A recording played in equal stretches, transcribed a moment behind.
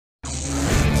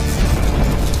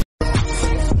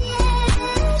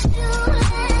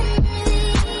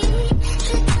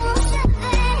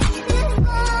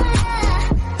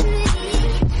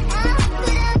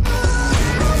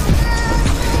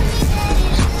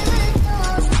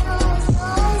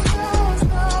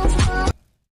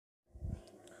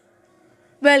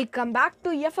Welcome back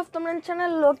to FF Tamil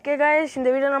channel. Okay guys, இந்த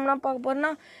video நம்ம என்ன பார்க்க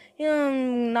போகிறோன்னா,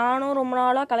 நானும் ரொம்ப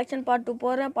நாளாக கலெக்ஷன் பார்ட்டு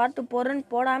போடுறேன்னு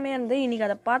போடாமே இருந்து இன்றைக்கி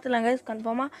அதை பார்த்துலாம் கைஸ்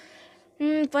கன்ஃபார்மாக.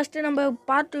 ஃபஸ்ட்டு நம்ம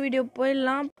பார்ட் வீடியோ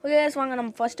போயிடலாம். ஓகே கைஸ், வாங்க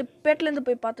நம்ம ஃபஸ்ட்டு பெட்லேருந்து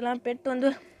போய் பார்த்துலாம். பெட் வந்து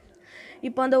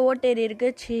இப்போ வந்து ஓட்டேரி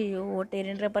இருக்குது.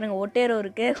 ஓட்டேரின்ற பாருங்கள், ஒட்டேரோ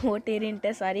இருக்குது.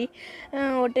 ஓட்டேரின்ட்டு சாரி,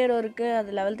 ஒட்டேரோ இருக்குது.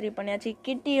 அது லெவல் 3 பண்ணியாச்சு.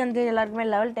 கிட்டி வந்து எல்லாருக்குமே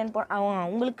லெவல் 10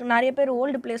 அவங்களுக்கு நிறைய பேர்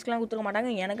ஓல்டு பிளேஸ்க்கெலாம் கொடுத்துக்க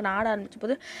மாட்டாங்க. எனக்கு நான் ஆட ஆரம்பிச்ச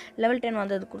போது லெவல் 10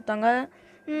 வந்தது கொடுத்தாங்க.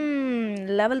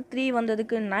 லெவல் 3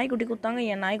 வந்ததுக்கு நாய்க்குட்டி கொடுத்தாங்க.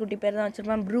 என் நாய்க்குட்டி பேர் தான்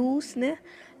வச்சுருப்பேன், ப்ரூஸ்னு.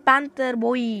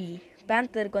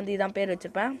 பேந்தருக்கு வந்து இதான் பேர்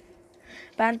வச்சுருப்பேன்.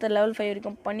 பேந்தர் லெவல் 5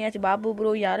 வரைக்கும் பண்ணியாச்சு. பாபு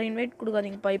ப்ரோ யாரும் இன்வைட்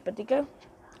கொடுக்காதீங்கப்பா. இப்போதைக்கு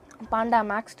பாண்டா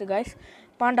மேக்ஸ்டு கைஸ்,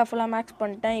 பாண்டா ஃபுல்லாக மேக்ஸ்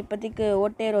பண்ணிட்டேன். இப்போதைக்கு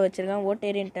ஓட்டேரோ வச்சுருக்கேன்.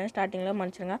 ஓட்டேரின்ட்டேன் ஸ்டார்டிங்கில்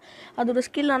மன்னிச்சிருங்க. அதோட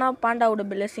ஸ்கில் ஆனால் பாண்டாவோட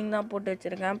பிளெஸிங் தான் போட்டு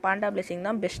வச்சுருக்கேன். பாண்டா பிளெஸிங்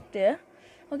தான் பெஸ்ட்டு.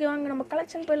 ஓகே வாங்க நம்ம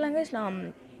கலெக்ஷன் போயிடலாங்க. நான்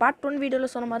பார்ட் 1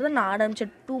 வீடியோவில் சொன்ன மாதிரி தான் நான்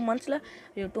ஆரம்பித்தேன் 2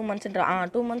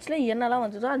 மந்த்ஸில் என்னெல்லாம்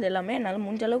வந்ததோ அது எல்லாமே என்னால்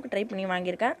முடிஞ்ச அளவுக்கு ட்ரை பண்ணி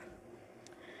வாங்கியிருக்கேன்.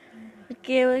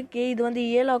 ஓகே இது வந்து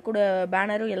ஏலாக்கூட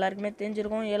பேனரும் எல்லாருக்குமே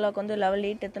தெரிஞ்சிருக்கும். ஏலாக்கு வந்து லெவல்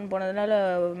 8 எடுத்துன்னு போனதுனால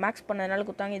மேக்ஸ் பண்ணதுனால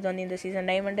கொடுத்தாங்க. இது வந்து இந்த சீசன்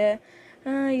டைமண்டு.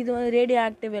 இது வந்து radio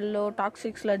active yellow,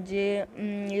 toxic sludge,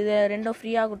 இது ரெண்டும்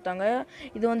ஃப்ரீயாக கொடுத்தாங்க.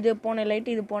 இது வந்து போன லைட்,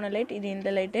 இது போன லைட், இது இந்த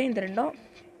லைட்டு, இந்த ரெண்டும்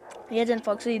ஏஜென்ட்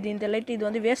ஃபாக்ஸு, இது இந்த லைட்டு, இது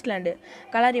வந்து வேஸ்ட்லேண்டு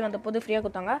கலரி வந்த போது ஃப்ரீயாக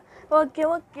கொடுத்தாங்க.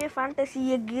 ஓகே ஃபேண்டசி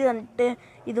எக்கு வந்துட்டு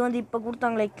இது வந்து இப்போ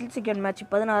கொடுத்தாங்களே கில் செகண்ட் மேட்ச்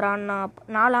 16 ஆனா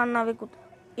 4 ஆனாவே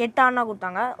 8 ஆனா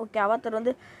கொடுத்தாங்க. ஓகே அவாத்தர்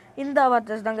வந்து இந்த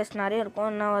அவாத்தர்ஸ் தான் கஷ்டம் நிறைய இருக்கும்.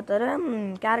 என்ன அவாத்தர்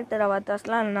கேரக்டர்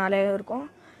அவாத்தர்ஸ்லாம் நிறைய இருக்கும்.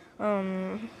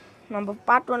 நம்ம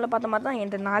பார்ட் 1ல் பார்த்த மாதிரி தான்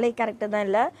என்கிட்ட 4 கேரக்டர் தான்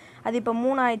இல்லை, அது இப்போ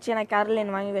 3 ஆயிடுச்சு. நான்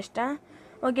கேரளைன் வாங்கி வச்சிட்டேன்.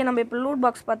 ஓகே நம்ம இப்போ லூட்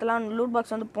பாக்ஸ் பார்த்தலாம். லூட்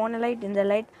பாக்ஸ் வந்து போன லைட், இந்த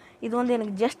லைட். இது வந்து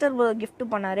எனக்கு ஜஸ்டர் கிஃப்ட்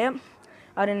பண்ணார்.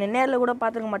 அவர் என்ன நேரில் கூட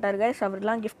பார்த்துருக்க மாட்டார் கைஸ்,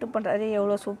 அவர்லாம் கிஃப்ட் பண்ணுறாரு.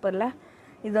 எவ்வளோ சூப்பரில்.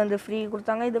 இது வந்து ஃப்ரீ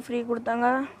கொடுத்தாங்க, இது ஃப்ரீ கொடுத்தாங்க.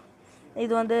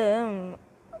 இது வந்து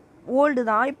ஓல்டு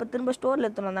தான், இப்போ திரும்ப ஸ்டோரில்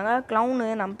எடுத்துன்னு வந்தாங்க. க்ளவுனு,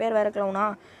 நம்ம பேர் வேறு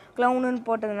க்ளவுனுன்னு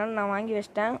போட்டதுனால நான் வாங்கி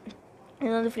வச்சிட்டேன்.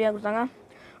 இது வந்து ஃப்ரீயாக கொடுத்தாங்க.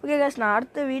 ஓகே கைஸ், நான்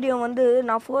அடுத்த வீடியோ வந்து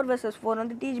நான் 4 vs 4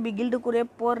 வந்து டிஜிபி கில்டு கூட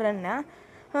போடுறேன்னு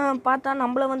பார்த்தா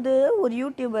நம்மள வந்து ஒரு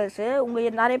யூடியூபர்ஸு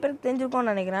உங்கள் நிறைய பேருக்கு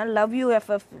தெரிஞ்சிருக்கோன்னு நினைக்கிறேன். லவ் யூ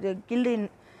எஃப்எஃப் கில்டு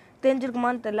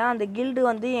தெரிஞ்சிருக்குமான்னு தெரில. அந்த கில்டு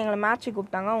வந்து எங்களை மேட்ச்சுக்கு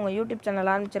கூப்பிட்டாங்க. அவங்க யூடியூப்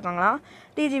சேனல் ஆரம்பிச்சிருக்காங்களாம்.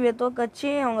 டிஜிபியை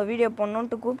தோக்கச்சு அவங்க வீடியோ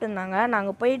பண்ணணுன்ட்டு கூப்பிட்டுருந்தாங்க.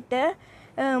 நாங்கள் போயிட்டு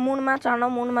 3 மேட்ச்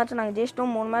ஆனோம். 3 மேட்ச் நாங்கள்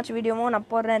ஜெயிச்சிட்டோம். 3 மேட்ச் வீடியோவும்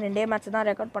நான் போடுறேன். 2 மேட்ச் தான்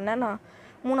ரெக்கார்ட் பண்ணேன். நான்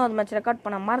 3வது மேட்ச் ரெக்கார்ட்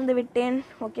பண்ண மறந்து விட்டேன்.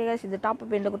 ஓகே கைஸ், இது டாப்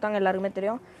அப் எந்த கொடுத்தாங்க எல்லாருக்குமே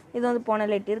தெரியும். இது வந்து போன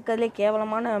லைட் இருக்கிறதுலே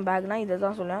கேவலமான பேக்னா இதை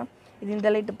தான் சொல்லுவேன். இது இந்த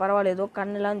லைட்டு பரவாயில்ல, ஏதோ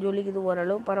கண்ணெலாம் ஜொலிக்குது,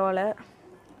 ஓரளவு பரவாயில்ல.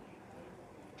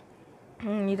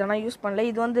 இதெல்லாம் யூஸ் பண்ணல.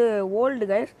 இது வந்து ஓல்டு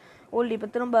கைஸ், ஓல்டு. இப்போ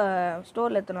திரும்ப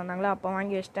ஸ்டோரில் எடுத்துன்னு வந்தாங்களா, அப்போ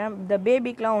வாங்கி வச்சிட்டேன். இந்த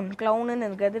பேபி க்ளவுனுன்னு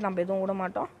இருக்கிறது நம்ம எதுவும் விட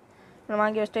மாட்டோம், நான்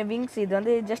வாங்கி வச்சிட்டேன். விங்ஸ் இது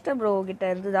வந்து ஜஸ்டர் ப்ரோ கிட்ட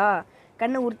இருந்ததா,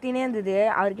 கண்ணு உறுத்தினே இருந்தது.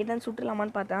 அவர்கிட்ட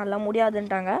சுட்டுலாமான்னு பார்த்தேன், அதெல்லாம்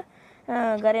முடியாதுன்ட்டாங்க.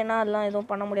 கரேனா அதெல்லாம் எதுவும்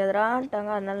பண்ண முடியாதுடான்ட்டாங்க.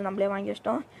 அதனால நம்மளே வாங்கி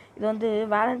வச்சிட்டோம். இது வந்து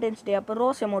வேலண்டைன்ஸ் டே அப்போ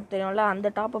ரோஸ் அமௌண்ட் தெரியும்ல, அந்த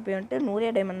டாப் அப் வந்துட்டு 100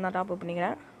 டைமண்ட் தான் டாப் அப்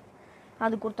பண்ணிக்கிறேன்.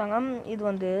 அது கொடுத்தாங்க. இது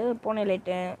வந்து போன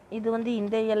லைட்டு, இது வந்து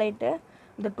இந்த எலைட்டு,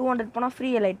 இந்த 200 போனால்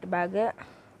ஃப்ரீ எலைட் பேகு.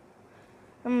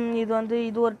 இது வந்து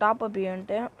இது ஒரு டாப் அப்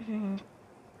ஈவெண்ட்டு.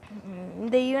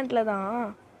 இந்த ஈவெண்ட்டில் தான்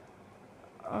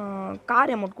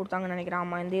கார் அமௌண்ட் கொடுத்தாங்கன்னு நினைக்கிறேன்.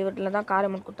 ஆமாம், இந்த ஈவெண்ட்டில் தான் கார்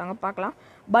அமௌண்ட் கொடுத்தாங்க. பார்க்கலாம்.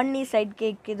 பன்னி சைட்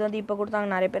கேக் இது வந்து இப்போ கொடுத்தாங்க.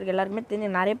 நிறைய பேருக்கு எல்லாருக்குமே தெரிஞ்சு,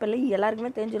 நிறைய பேர்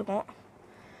எல்லாருக்குமே தெரிஞ்சிருக்கும்.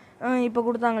 இப்போ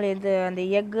கொடுத்தாங்களே இது அந்த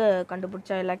எக்கு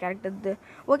கண்டுபிடிச்சா எல்லா கேரக்டர்.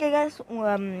 ஓகே கேஸ்,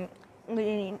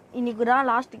 இன்றைக்கி தான்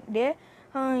லாஸ்ட் டே.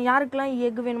 யாருக்கெல்லாம்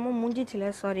எக்கு வேணுமோ முடிஞ்சிச்சில்ல,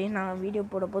 சாரி நான் வீடியோ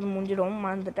போட போது முடிஞ்சிடும்,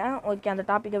 மறந்துட்டேன். ஓகே அந்த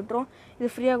டாப்பிக்கை விட்டுரும். இது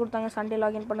ஃப்ரீயாக கொடுத்தாங்க சண்டே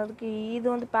லாகின் பண்ணுறதுக்கு. இது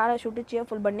வந்து பேராஷூட்டு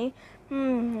சேர்ஃபுல் பண்ணி.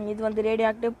 இது வந்து ரேடியோ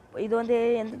ஆக்டிவ். இது வந்து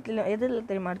எதில்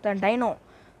தெரியுமா எடுத்தேன், டைனோ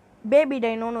பேபி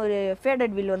டைனோன்னு ஒரு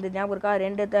ஃபேடட் வீல் வந்து ஞாபகம் இருக்கா.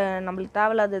 2 நம்மளுக்கு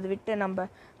தேவையில்லாதது விட்டு நம்ம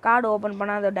கார்டு ஓப்பன்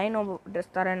பண்ணால் அந்த டைனோ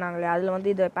ட்ரெஸ் தரேன்னாங்களே, அதில் வந்து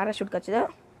இது பேராஷூட் கிடச்சிது.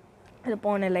 இது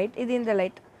போன லைட், இது இந்த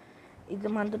லைட், இது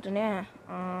மறந்துட்டுனே.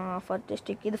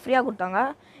 ஃபர்டிஸ்டிக் இது ஃப்ரீயாக கொடுத்தாங்க.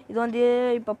 இது வந்து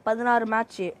இப்போ 16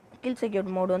 மேட்ச்சு கில்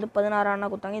செக்யூரிட்டி மோடு வந்து 16 ஆனா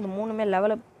கொடுத்தாங்க. இது 3மே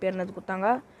லெவலில் பேர்னது கொடுத்தாங்க.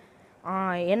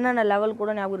 என்னென்ன லெவல்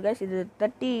கூட ஞாபகம் இருக்கா. இது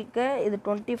 30க்கு, இது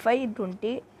 25, இது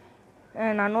 20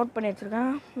 நான் நோட் பண்ணி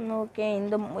வச்சுருக்கேன். ஓகே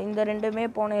இந்த 2மே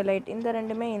போன லைட், இந்த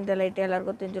 2மே இந்த லைட்டு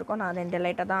எல்லாேருக்கும் தெரிஞ்சிருக்கோம். நான் 2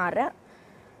 லைட்டாக தான் ஆடுறேன்.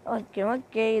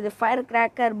 ஓகே இது ஃபயர்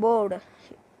கிராக்கர் போர்டு.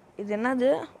 இது என்னது,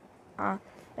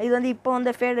 இது வந்து இப்போ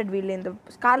வந்து ஃபேடட் வீல், இந்த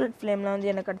ஸ்கார்லெட் ஃப்ளேமில் வந்து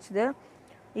எனக்கு கிடச்சிது.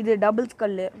 இது டபுள்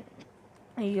ஸ்கல்லு.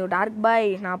 ஐயோ டார்க் பாய்,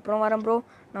 நான் அப்புறம் வரேன் ப்ரோ.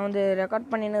 நான் வந்து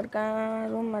ரெக்கார்ட் பண்ணின்னு இருக்கேன்.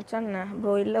 ரூம் மச்சான்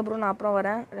ப்ரோ, இல்லை ப்ரோ நான் அப்புறம்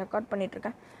வரேன், ரெக்கார்ட்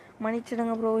பண்ணிகிட்ருக்கேன்,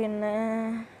 மன்னிச்சிடுங்க ப்ரோ என்ன.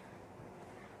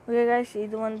 ஓகே கைஸ்,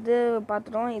 இது வந்து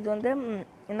பார்த்துட்டோம். இது வந்து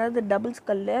என்னது டபுள்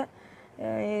ஸ்கல்லு.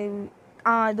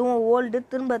 இதுவும் ஓல்டு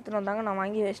திரும்ப எடுத்துன்னு வந்தாங்க. நான்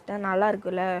வாங்கி வச்சிட்டேன். நல்லா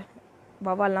இருக்குல்ல,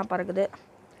 வவால்லாம் பறக்குது.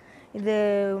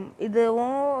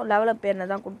 இதுவும் லெவலப்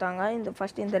பேர்னு தான் கொடுத்தாங்க.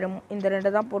 ஃபஸ்ட்டு இந்த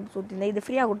 2 தான் போட்டு சுற்றிருந்தேன். இது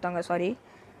ஃப்ரீயாக கொடுத்தாங்க. சாரி,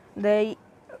 இந்த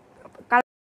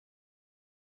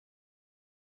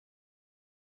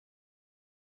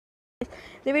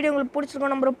வீடியோ உங்களுக்கு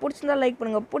பிடிச்சிருக்கோம். நம்ம பிடிச்சிருந்தா லைக்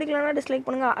பண்ணுங்கள், பிடிக்கலன்னா டிஸ்லைக்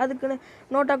பண்ணுங்கள். அதுக்குன்னு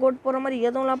நோட்டா கோட் போகிற மாதிரி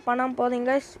எதுவும்லாம் பண்ணாமல்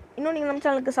போதீங்க. இன்னும் நீங்கள் நம்ம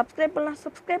சேனலுக்கு சப்ஸ்கிரைப்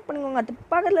பண்ணிக்கோங்க. அது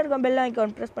பக்கத்தில் இருக்க பெல்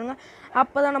ஐக்கான் ப்ரெஸ் பண்ணுங்கள்.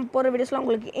 அப்போ தான் நம்ம போகிற வீடியோஸ்லாம்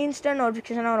உங்களுக்கு இன்ஸ்டன்ட்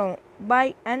நோட்டிஃபிகேஷனாக வரும். By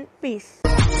and peace.